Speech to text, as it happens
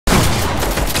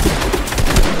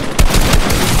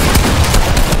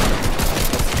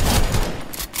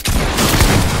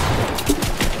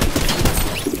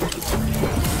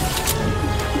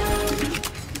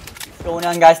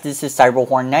on, guys? This is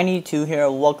Cyberhorn92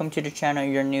 here. Welcome to the channel.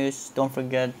 Your news. Don't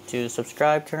forget to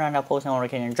subscribe, turn on that post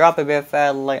notification, drop a bit of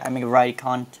a like. I make variety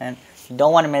content. You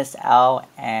don't want to miss out.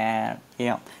 And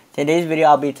today's video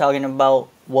I'll be talking about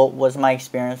what was my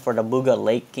experience for the Bugha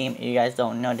late game. If you guys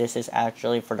don't know, this is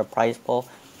actually for the prize pool,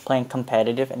 playing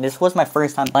competitive, and this was my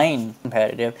first time playing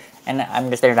competitive, and I'm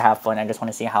just there to have fun. I just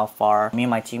want to see how far me and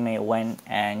my teammate went.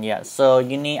 And yeah, so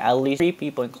you need at least 3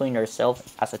 people including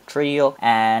yourself as a trio,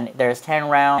 and there's 10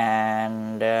 rounds.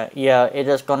 And yeah, it's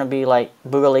just gonna be like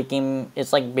Bugha late game.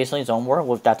 It's like basically its own world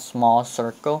with that small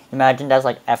circle. Imagine that's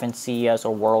like FNCS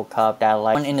or World Cup, that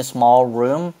like in a small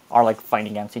room are like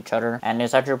fighting against each other, and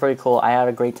it's actually pretty cool. I had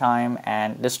a great time,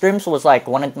 and the streams was like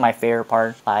one of my favorite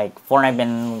parts. Like Fortnite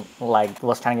been like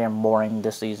was kind of getting boring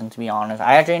this season, to be honest.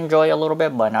 I actually enjoy it a little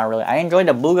bit, but not really. I enjoyed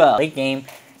the Bugha late game.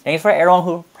 Thanks for everyone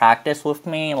who practiced with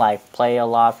me, like play a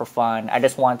lot for fun. I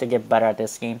just wanted to get better at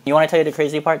this game. You want to tell you the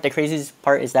crazy part? The craziest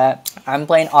part is that I'm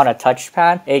playing on a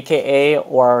touchpad, aka,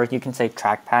 or you can say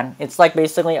trackpad. It's like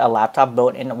basically a laptop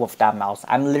built in with that mouse.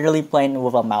 I'm literally playing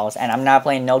with a mouse, and I'm not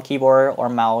playing no keyboard or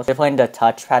mouse. I'm playing the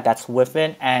touchpad that's with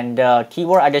it, and the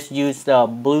keyboard, I just use the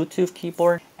Bluetooth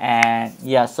keyboard. And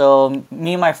yeah, so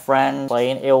me and my friend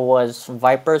playing, it was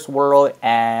Viper's World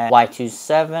and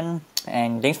Y27.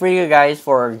 And thanks for you guys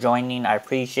for joining. I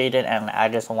appreciate it, and I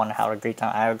just want to have a great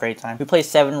time. I had a great time. We played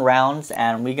 7 rounds,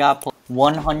 and we got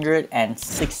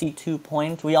 162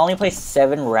 points. We only played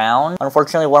 7 rounds.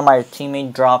 Unfortunately, one of my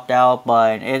teammates dropped out,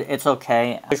 but it's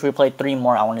okay. I wish we played 3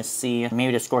 more. I want to see.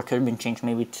 Maybe the score could have been changed.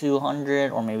 Maybe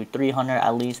 200 or maybe 300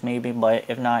 at least, maybe. But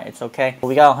if not, it's okay.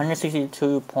 We got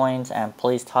 162 points and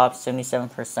placed top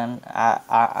 77%.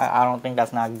 I don't think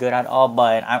that's not good at all,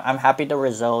 but I'm happy the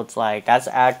results. Like, that's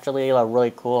actually a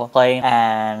really cool play.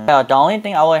 And the only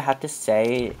thing I would have to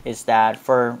say is that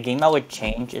for the game I would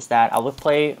change is that I would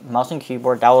play mouse and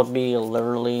keyboard. That would be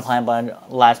literally playing, but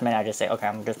last minute I just say, okay,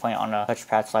 I'm just playing on a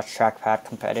touchpad / trackpad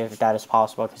competitive, if that is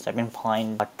possible, because I've been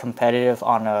playing competitive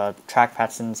on a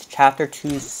trackpad since chapter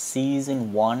 2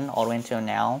 season 1 all the way until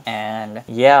now. And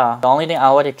yeah, the only thing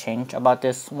I would change about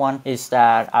this one is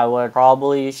that I would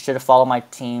probably should have followed my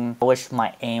team. I wish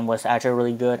my aim was actually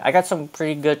really good. I got some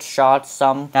pretty good shots,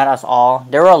 some not as all.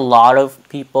 There were a lot of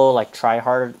people like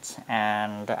tryhards,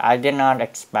 and I did not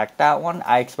expect that one.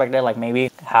 I expected like maybe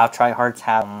half tryhards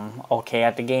have okay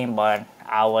at the game, but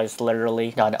I was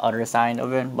literally on the other side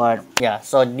of it. But yeah,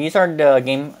 so these are the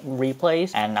game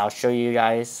replays, and I'll show you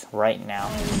guys right now.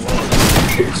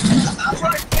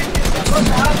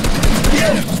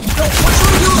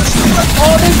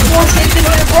 Oh, there's 4 kids in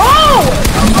here, bro!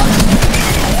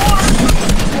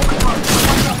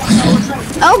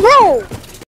 Oh, bro!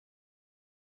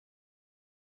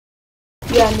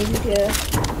 Yeah, me too.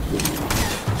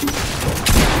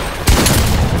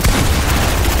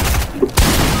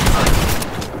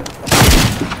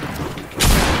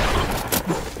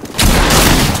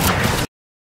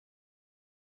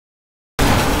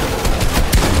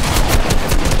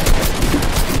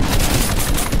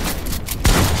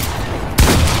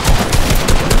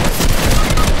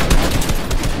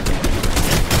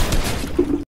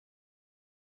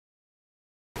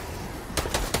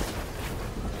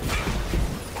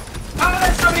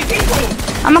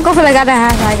 I'm gonna go for the guy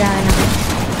that has that guy now.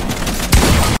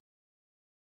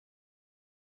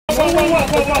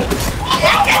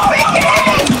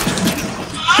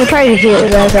 You're probably cute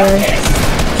with that already.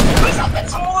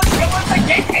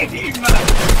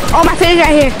 Oh, my face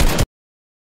right here.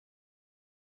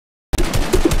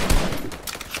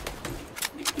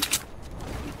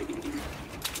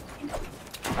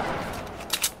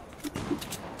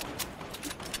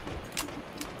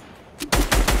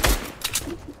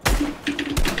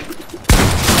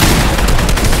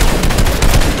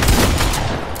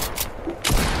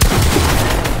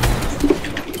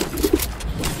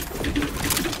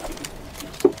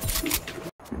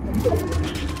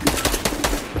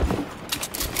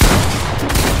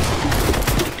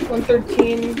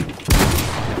 $113.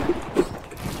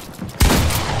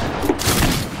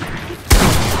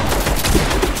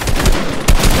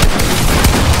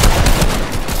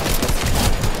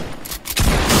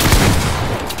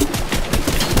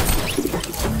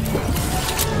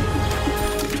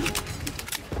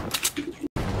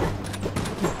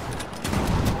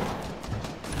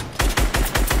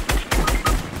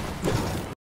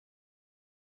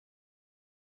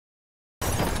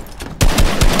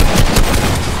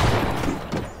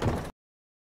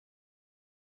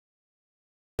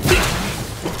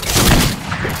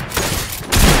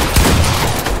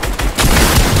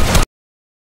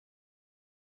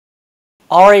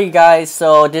 Alright guys,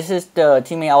 so this is the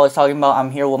teammate I was talking about.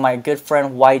 I'm here with my good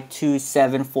friend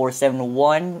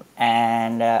Y27471,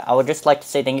 and I would just like to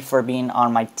say thank you for being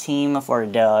on my team for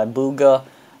the Bugha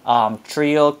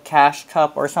Trio Cash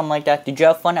Cup or something like that. Did you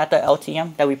have fun at the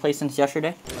LTM that we played since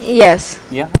yesterday? Yes.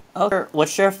 Yeah. Okay.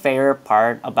 What's your favorite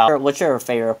part about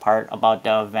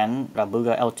the event, the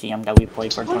Bugha LTM that we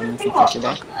played for tournament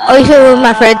yesterday? Oh, you said what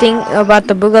my favorite thing about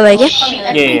the Bugha like it?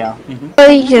 Yeah.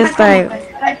 Really just like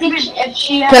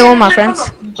play with my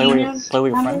friends. Play with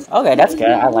your friends. Okay, that's good.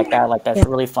 I like that. It's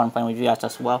really fun playing with you guys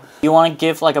as well. You want to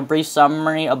give like a brief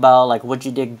summary about like what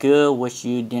you did good, what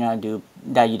you didn't do,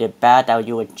 that you did bad, that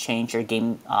you would change your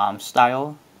game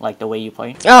style, like the way you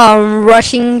play?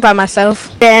 Rushing by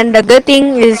myself. Then the good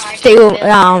thing is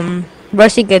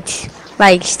rushing gets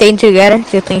like staying together,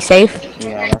 just playing safe.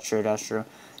 Yeah, that's true. That's true.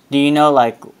 Do you know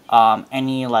like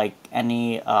any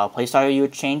play style you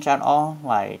would change at all,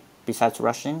 like besides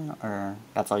rushing, or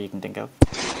that's all you can think of?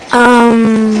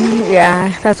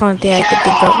 Yeah, that's one thing I could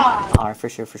think of. Alright, for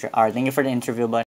sure. Alright, thank you for the interview, bud.